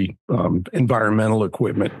mostly environmental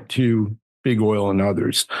equipment to big oil and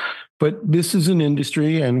others. But this is an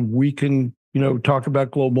industry, and we can talk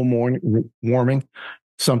about global warming,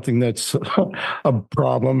 something that's a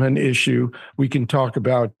problem, an issue. We can talk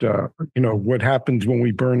about, what happens when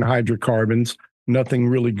we burn hydrocarbons. Nothing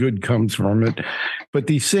really good comes from it. But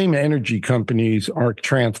these same energy companies are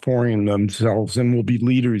transforming themselves and will be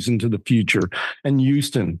leaders into the future. And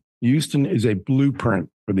Houston is a blueprint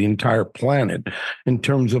for the entire planet in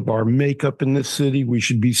terms of our makeup in this city. We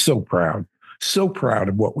should be so proud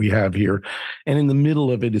of what we have here. And in the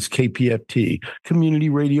middle of it is KPFT, community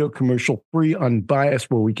radio, commercial free,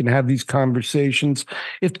 unbiased, where we can have these conversations.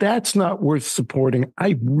 If that's not worth supporting,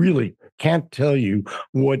 I really can't tell you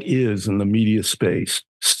what is in the media space.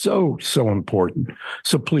 So important.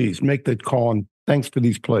 So please make that call, and thanks for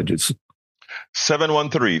these pledges.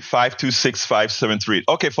 713-526-5738.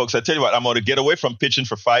 Okay, folks, I tell you what, I'm going to get away from pitching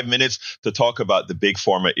for 5 minutes to talk about the big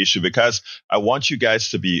pharma issue, because I want you guys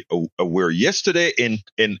to be aware. Yesterday in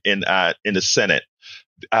the Senate,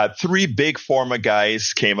 3 big pharma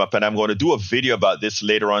guys came up, and I'm going to do a video about this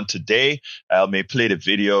later on today. I may play the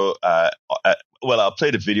video. I'll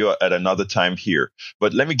play the video at another time here,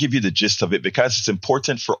 but let me give you the gist of it, because it's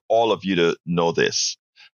important for all of you to know this.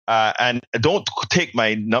 And don't take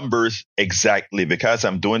my numbers exactly, because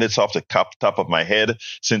I'm doing this off the top of my head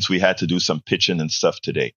since we had to do some pitching and stuff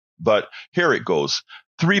today. But here it goes.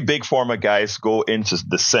 3 big pharma guys go into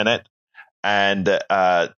the Senate, and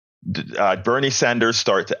Bernie Sanders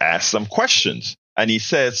starts to ask some questions. And he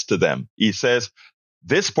says to them,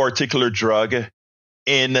 this particular drug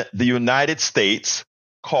in the United States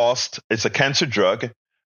it's a cancer drug,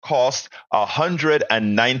 cost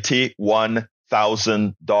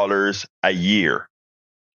 $191,000 a year.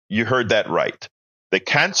 You heard that right. The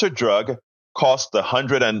cancer drug cost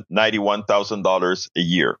 $191,000 a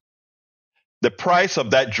year. The price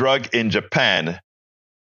of that drug in Japan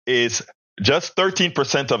is just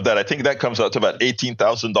 13% of that. I think that comes out to about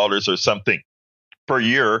 $18,000 or something per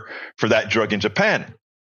year for that drug in Japan.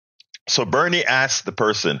 So Bernie asked the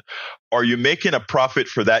person, are you making a profit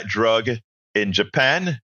for that drug in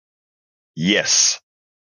Japan? Yes.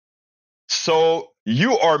 So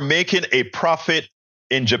you are making a profit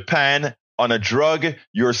in Japan on a drug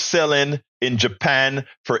you're selling in Japan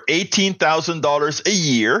for $18,000 a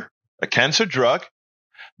year, a cancer drug.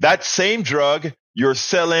 That same drug you're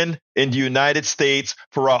selling in the United States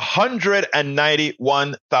for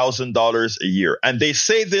 $191,000 a year. And they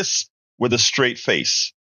say this with a straight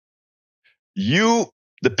face. You,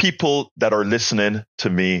 the people that are listening to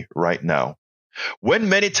me right now, when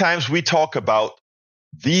many times we talk about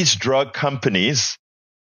these drug companies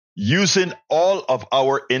using all of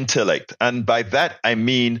our intellect, and by that I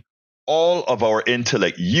mean all of our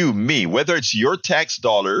intellect, you, me, whether it's your tax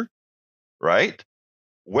dollar, right?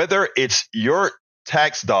 whether it's your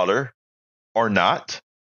tax dollar or not,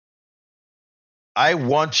 I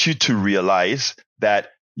want you to realize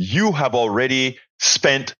that you have already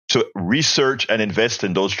spent to research and invest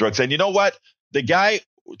in those drugs. And you know what? The guy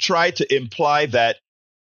tried to imply that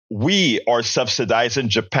we are subsidizing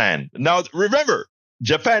Japan. Now, remember,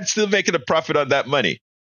 Japan's still making a profit on that money.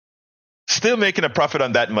 Still making a profit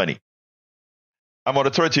on that money. I'm going to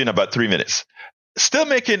throw it to you in about 3 minutes. Still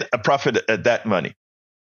making a profit at that money.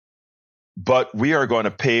 But we are going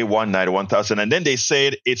to pay $191,000. And then they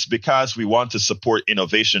said it's because we want to support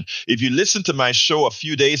innovation. If you listen to my show a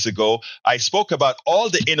few days ago, I spoke about all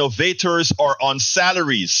the innovators are on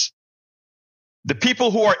salaries. The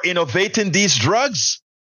people who are innovating these drugs,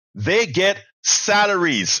 they get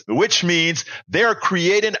salaries, which means they are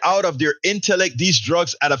creating out of their intellect these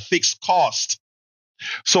drugs at a fixed cost.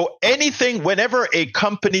 So whenever a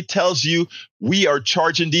company tells you we are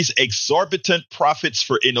charging these exorbitant profits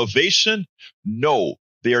for innovation, no,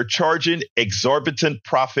 they are charging exorbitant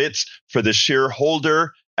profits for the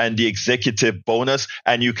shareholder and the executive bonus.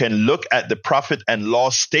 And you can look at the profit and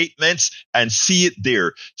loss statements and see it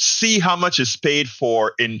there. See how much is paid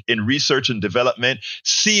for in research and development.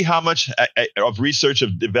 See how much of research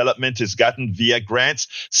and development is gotten via grants.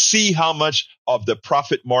 See how much of the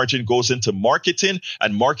profit margin goes into marketing.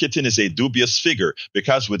 And marketing is a dubious figure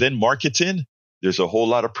because within marketing, there's a whole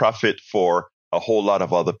lot of profit for a whole lot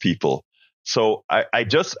of other people. So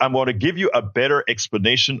I'm going to give you a better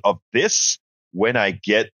explanation of this when I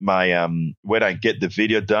get the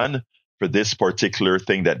video done for this particular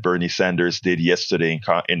thing that Bernie Sanders did yesterday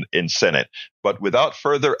in Senate. But without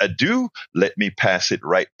further ado, let me pass it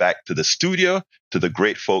right back to the studio, to the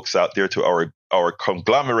great folks out there, to our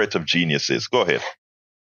conglomerate of geniuses. Go ahead.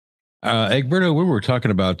 Egberto, we were talking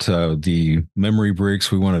about the memory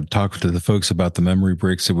bricks. We want to talk to the folks about the memory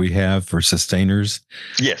bricks that we have for sustainers.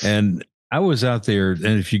 Yes. And I was out there, and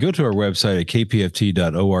if you go to our website at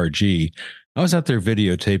kpft.org, I was out there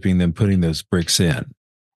videotaping them putting those bricks in.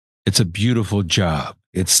 It's a beautiful job.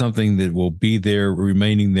 It's something that will be there,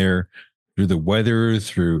 remaining there through the weather,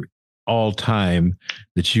 through all time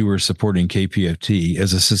that you are supporting KPFT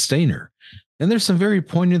as a sustainer. And there's some very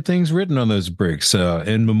poignant things written on those bricks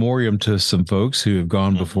in memoriam to some folks who have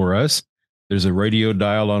gone before us. There's a radio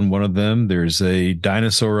dial on one of them. There's a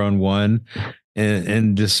dinosaur on one,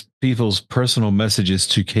 and just people's personal messages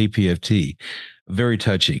to KPFT. Very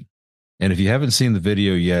touching. And if you haven't seen the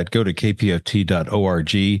video yet, go to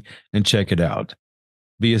kpft.org and check it out.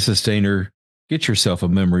 Be a sustainer. Get yourself a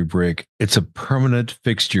memory brick. It's a permanent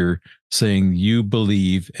fixture saying you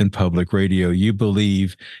believe in public radio. You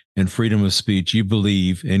believe in freedom of speech. You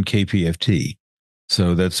believe in KPFT.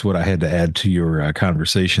 So that's what I had to add to your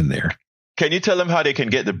conversation there. Can you tell them how they can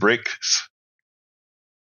get the bricks?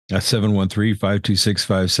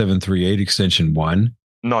 713-526-5738, extension 1.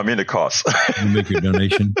 No, I mean the cost. You make your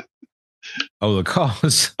donation. Oh, the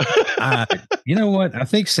cost. You know what? I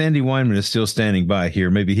think Sandy Weinman is still standing by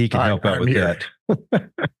here. Maybe he can help out with that.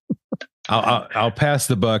 I'll pass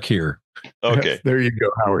the buck here. Okay. Yes, there you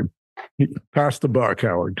go, Howard. Pass the buck,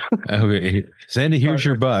 Howard. Okay. Sandy, here's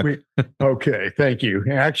your buck. Okay. Thank you.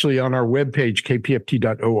 Actually, on our webpage,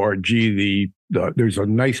 kpft.org, there's a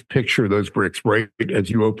nice picture of those bricks right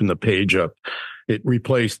as you open the page up. It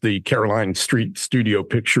replaced the Caroline Street studio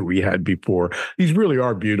picture we had before. These really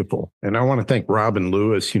are beautiful. And I want to thank Robin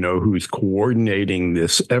Lewis, who's coordinating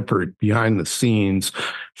this effort behind the scenes.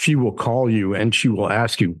 She will call you and she will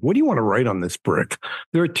ask you, what do you want to write on this brick?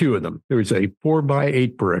 There are two of them. There's a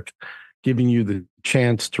 4x8 brick giving you the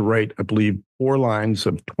chance to write, I believe, 4 lines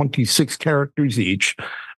of 26 characters each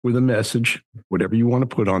with a message, whatever you want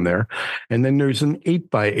to put on there. And then there's an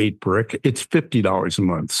 8x8 brick. It's $50 a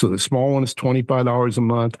month. So the small one is $25 a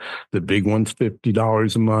month. The big one's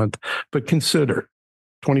 $50 a month. But consider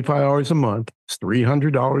 $25 a month. It's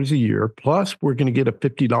 $300 a year. Plus, we're going to get a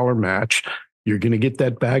 $50 match. You're going to get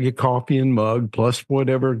that bag of coffee and mug, plus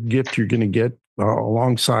whatever gift you're going to get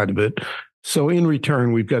alongside of it. So in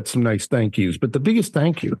return, we've got some nice thank yous. But the biggest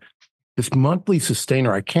thank you, this monthly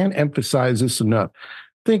sustainer, I can't emphasize this enough.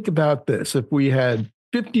 Think about this. If we had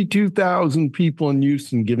 52,000 people in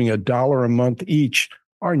Houston giving $1 a month each,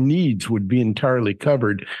 our needs would be entirely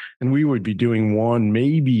covered, and we would be doing 1,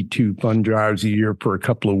 maybe 2 fund drives a year for a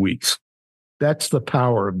couple of weeks. That's the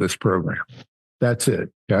power of this program. That's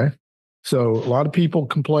it, okay? So a lot of people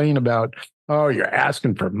complain about, oh, you're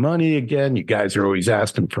asking for money again. You guys are always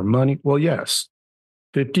asking for money. Well, yes,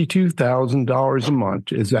 $52,000 a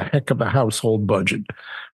month is a heck of a household budget.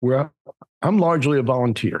 Well, I'm largely a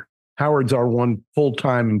volunteer. Howard's our one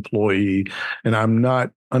full-time employee, and I'm not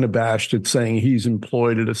unabashed at saying he's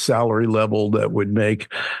employed at a salary level that would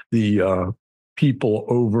make the people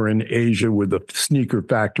over in Asia with the sneaker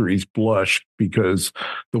factories blush because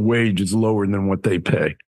the wage is lower than what they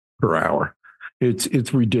pay per hour.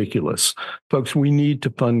 It's ridiculous. Folks, we need to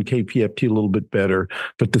fund KPFT a little bit better,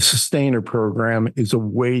 but the Sustainer program is a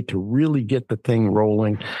way to really get the thing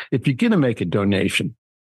rolling. If you're going to make a donation,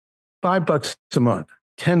 $5 a month,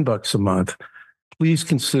 $10 a month, please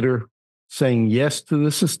consider saying yes to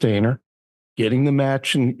the Sustainer, getting the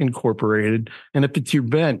match incorporated. And if it's your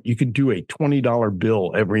event, you could do a $20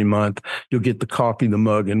 bill every month. You'll get the coffee, the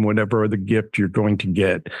mug, and whatever other gift you're going to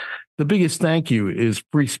get. The biggest thank you is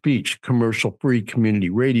Free Speech, commercial-free community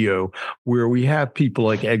radio, where we have people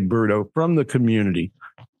like Egberto from the community,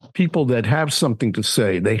 people that have something to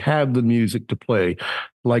say. They have the music to play,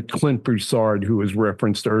 like Clint Broussard, who was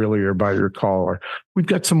referenced earlier by your caller. We've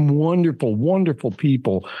got some wonderful, wonderful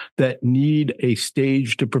people that need a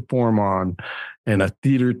stage to perform on and a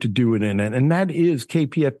theater to do it in. And that is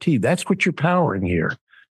KPFT. That's what you're powering here.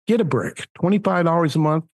 Get a brick, $25 a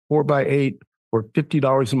month, 4x8, or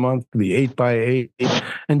 $50 a month for the 8x8,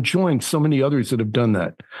 and join so many others that have done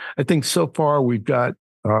that. I think so far we've got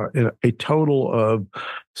a total of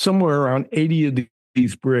somewhere around 80 of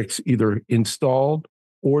these bricks either installed,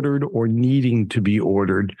 ordered, or needing to be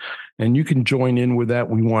ordered. And you can join in with that.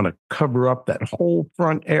 We want to cover up that whole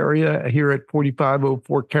front area here at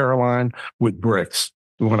 4504 Caroline with bricks.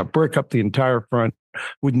 We want to brick up the entire front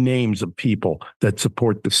with names of people that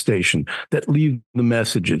support the station, that leave the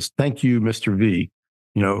messages. Thank you, Mr. V,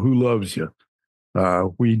 who loves you.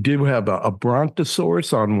 We do have a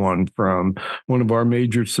brontosaurus on one from one of our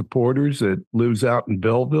major supporters that lives out in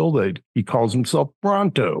Belleville. He calls himself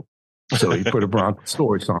Bronto. So he put a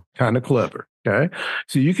brontosaurus on. Kind of clever. Okay.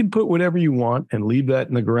 So you can put whatever you want and leave that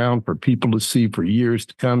in the ground for people to see for years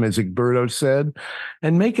to come, as Egberto said,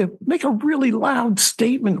 and make a really loud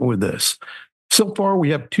statement with this. So far,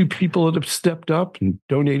 we have 2 people that have stepped up and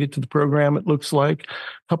donated to the program, it looks like.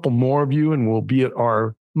 A couple more of you, and we'll be at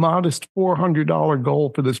our modest $400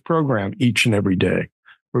 goal for this program each and every day.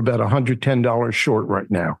 We're about $110 short right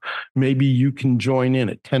now. Maybe you can join in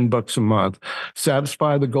at $10 a month,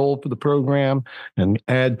 satisfy the goal for the program, and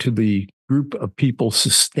add to the group of people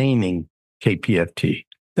sustaining KPFT.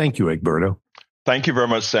 Thank you, Egberto. Thank you very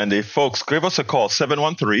much, Sandy. Folks, give us a call,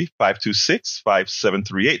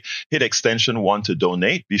 713-526-5738. Hit extension 1 to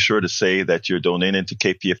donate. Be sure to say that you're donating to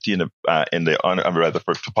KPFT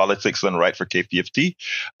for Politics Done Right for KPFT.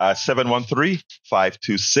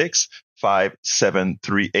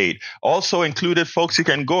 713-526-5738. Also included, folks, you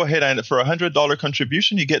can go ahead and for $100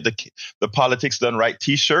 contribution, you get the Politics Done Right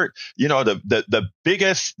T-shirt. The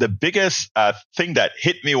biggest thing that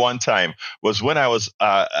hit me one time was when I was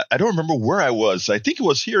I don't remember where I was. I think it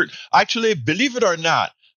was here. Actually, believe it or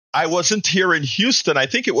not, I wasn't here in Houston. I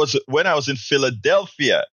think it was when I was in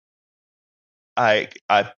Philadelphia. I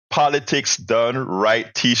Politics Done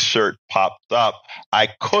Right T-shirt popped up. I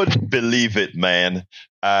couldn't believe it, man.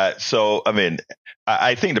 I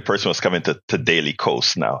think the person was coming to Daily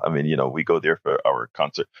Coast now. We go there for our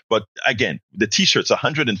concert. But again, the T-shirt's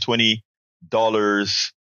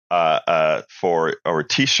 $120 for our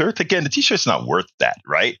T-shirt. Again, the T-shirt's not worth that,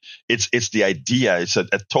 right? It's the idea. It's a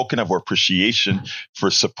token of our appreciation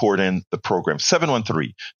for supporting the program.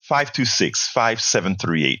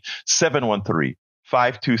 713-526-5738.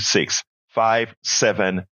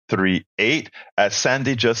 713-526-5738. As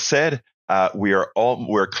Sandy just said, we're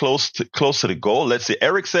close to the goal. Let's see.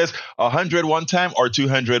 Eric says 100 one time or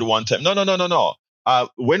 200 one time. No.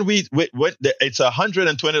 When it's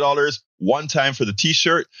 $120 one time for the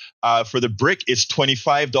T-shirt. For the brick, it's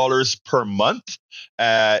 $25 per month.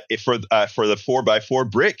 For the 4x4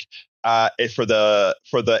 brick. For the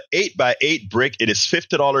 8x8 brick, it is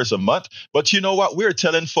 $50 a month. But you know what? We're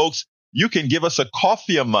telling folks, you can give us a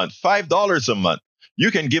coffee a month, $5 a month.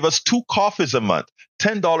 You can give us 2 coffees a month,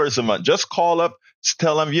 $10 a month. Just call up,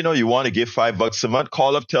 tell them, you want to give $5 a month.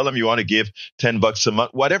 Call up, tell them you want to give $10 a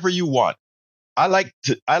month, whatever you want. I like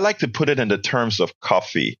to put it in the terms of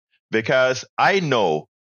coffee, because I know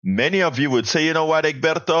many of you would say, you know what,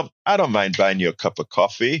 Egberto, I don't mind buying you a cup of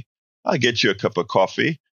coffee. I'll get you a cup of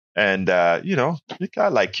coffee. And, I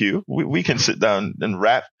like you. We can sit down and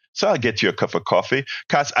rap. So I'll get you a cup of coffee,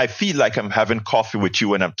 because I feel like I'm having coffee with you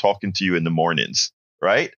when I'm talking to you in the mornings,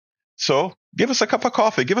 right? So give us a cup of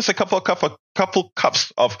coffee. Give us a couple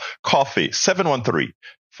cups of coffee.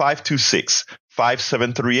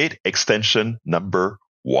 713-526-5738, extension number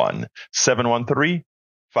 1.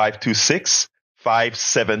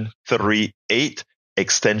 713-526-5738,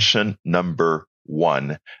 extension number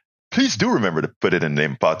 1. please do remember to put it in the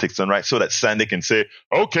name Politics Done Right so that Sandy can say,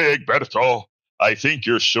 okay, Egberto, I think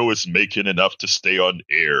your show is making enough to stay on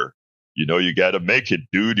air. You know, you got to make it,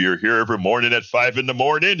 dude. You're here every morning at 5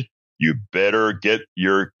 a.m. You better get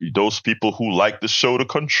those people who like the show to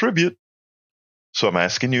contribute. So I'm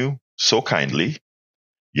asking you so kindly,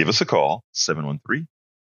 give us a call,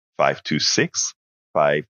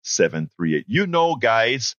 713-526-5738. You know,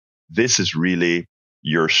 guys, this is really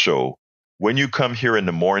your show. When you come here in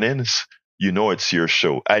the mornings, you know it's your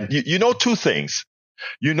show. And you know two things.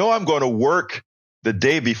 You know I'm going to work the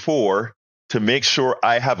day before to make sure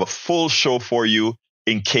I have a full show for you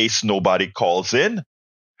in case nobody calls in.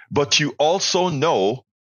 But you also know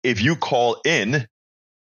if you call in,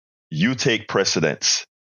 you take precedence.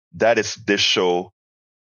 That is this show.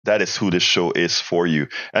 That is who this show is for you.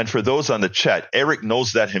 And for those on the chat, Eric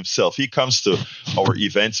knows that himself. He comes to our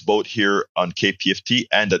events both here on KPFT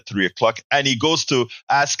and at 3 o'clock, and he goes to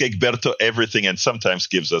Ask Egberto Everything and sometimes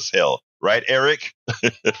gives us hell. Right, Eric?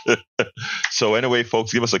 So anyway,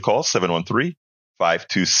 folks, give us a call,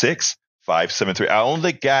 713-526-5738. I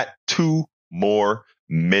only got 2 more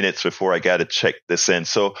minutes before I got to check this in.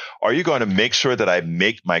 So are you going to make sure that I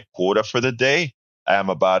make my quota for the day? I'm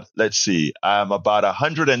about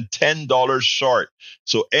 $110 short.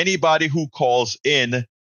 So anybody who calls in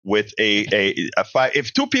with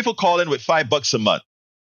if 2 people call in with $5 a month,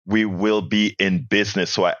 we will be in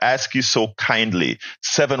business. So I ask you so kindly,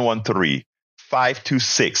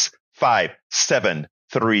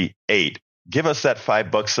 713-526-5738. Give us that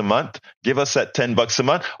 $5 a month. Give us that $10 a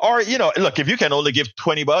month. Or, look, if you can only give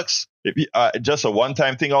 $20, just a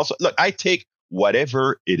one-time thing also. Look, I take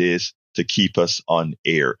whatever it is to keep us on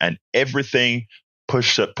air, and everything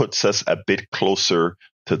puts us a bit closer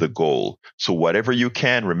to the goal. So whatever you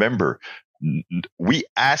can, remember, we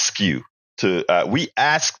ask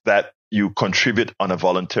that you contribute on a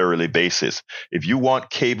voluntarily basis. If you want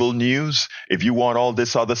cable news, if you want all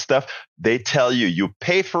this other stuff, they tell you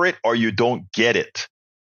pay for it or you don't get it.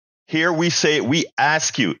 Here we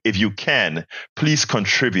ask you, if you can, please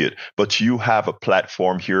contribute, but you have a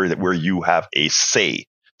platform here where you have a say.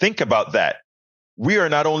 Think about that. We are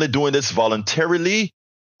not only doing this voluntarily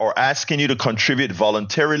or asking you to contribute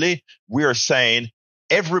voluntarily, we are saying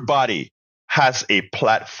everybody has a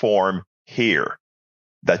platform here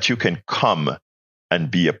that you can come and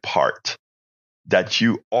be a part, that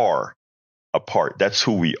you are a part. That's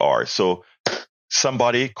who we are. So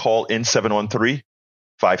somebody call in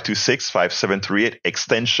 713-526-5738,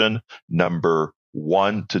 extension number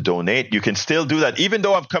 1 to donate. You can still do that. Even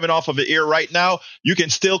though I'm coming off of the air right now, you can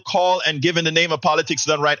still call and give in the name of Politics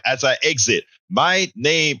Done Right as I exit. My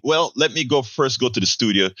name, well, let me go to the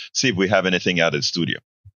studio, see if we have anything out of the studio.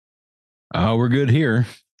 We're good here.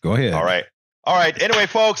 Go ahead. All right. Anyway,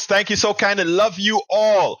 folks, thank you so kindly. Love you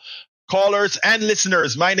all. Callers and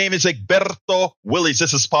listeners, my name is Egberto Willies.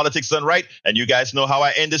 This is Politics Done Right. And you guys know how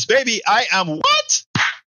I end this baby. I am what?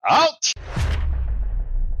 Out.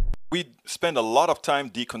 We spend a lot of time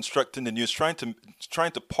deconstructing the news, trying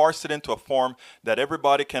to parse it into a form that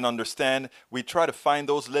everybody can understand. We try to find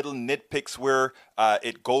those little nitpicks where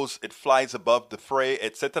it flies above the fray,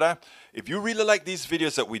 etc. If you really like these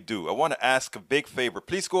videos that we do, I want to ask a big favor.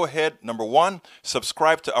 Please go ahead. Number 1,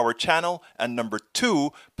 subscribe to our channel. And number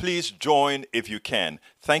 2, please join if you can.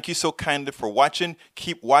 Thank you so kindly for watching.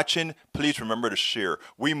 Keep watching. Please remember to share.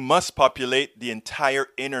 We must populate the entire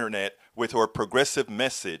internet with our progressive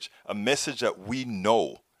message, a message that we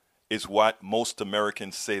know is what most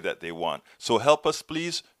Americans say that they want. So help us,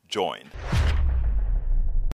 please join.